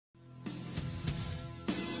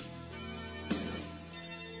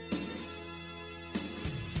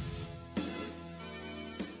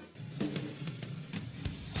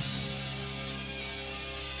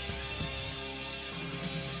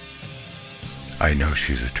I know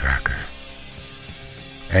she's a tracker.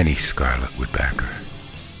 Any scarlet would back her.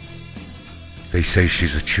 They say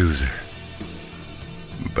she's a chooser,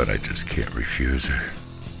 but I just can't refuse her.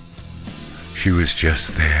 She was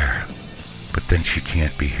just there, but then she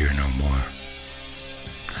can't be here no more.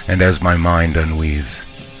 And as my mind unweaves,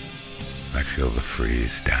 I feel the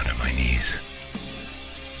freeze down at my knees.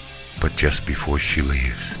 But just before she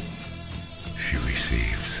leaves, she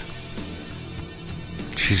receives.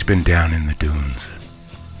 She's been down in the dunes,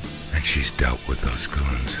 and she's dealt with those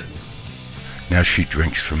goons. Now she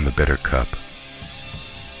drinks from the bitter cup.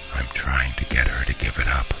 I'm trying to get her to give it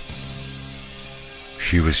up.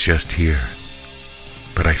 She was just here,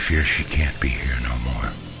 but I fear she can't be here no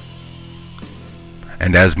more.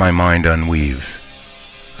 And as my mind unweaves,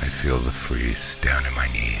 I feel the freeze down in my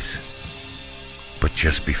knees. But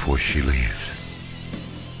just before she leaves,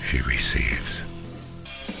 she receives.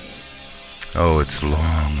 Oh, it's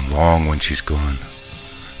long, long when she's gone.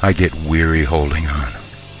 I get weary holding on.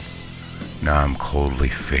 Now I'm coldly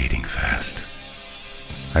fading fast.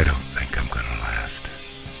 I don't think I'm gonna last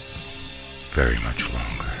very much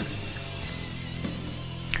longer.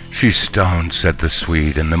 She's stoned, said the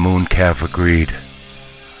Swede, and the moon calf agreed.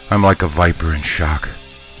 I'm like a viper in shock,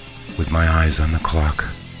 with my eyes on the clock.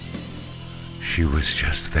 She was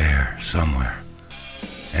just there, somewhere,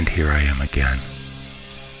 and here I am again.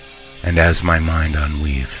 And as my mind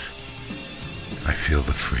unweaves, I feel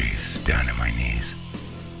the freeze down in my knees.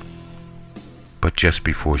 But just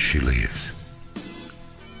before she leaves,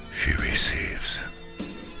 she receives.